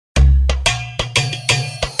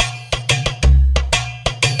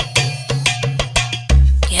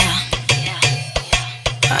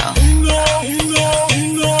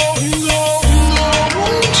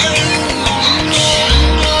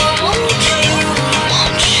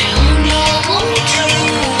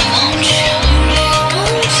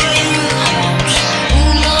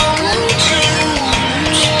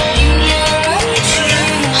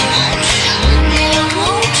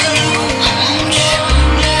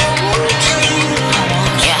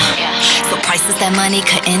that money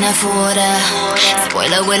couldn't afford her.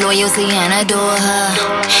 Spoiler with loyalty and adore her.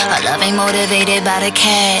 Her love ain't motivated by the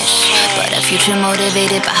cash, but her future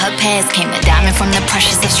motivated by her past. Came a diamond from the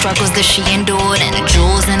precious of struggles that she endured, and the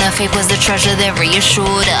jewels in her faith was the treasure that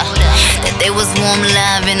reassured her that there was warm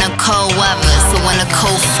love in the cold weather. So when the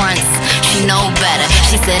cold fronts, she know better.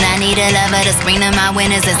 She said I need a lover to spring to my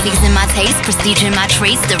winters and season my taste, prestige in my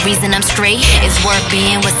traits. The reason I'm straight is worth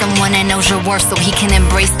being with someone that knows your worth, so he can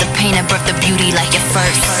embrace the pain and birth the beauty like your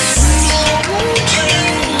first.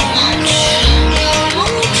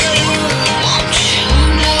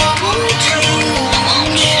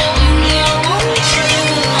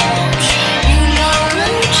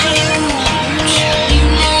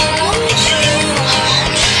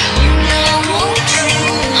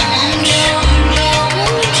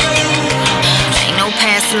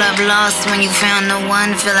 Love lost when you found the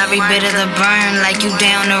one. Feel every bit of the burn like you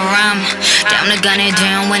down the rum. Down to gun it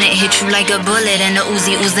down when it hit you like a bullet, and the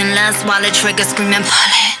Uzi oozing lust while the trigger screaming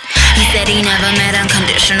pull it. He said he never met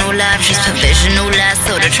unconditional love, just provisional lust,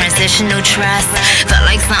 so the transitional trust felt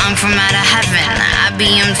like something from out of heaven. I be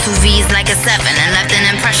him 2 V's like a 7 and left an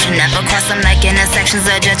impression. Never cross him like intersections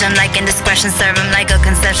or judge him like indiscretion. Serve him like a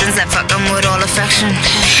concession, that fuck him with all affection.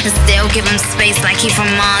 And still give him space like he from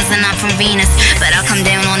Mars and I'm from Venus, but I'll come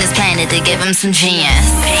down on this planet to give him some genius.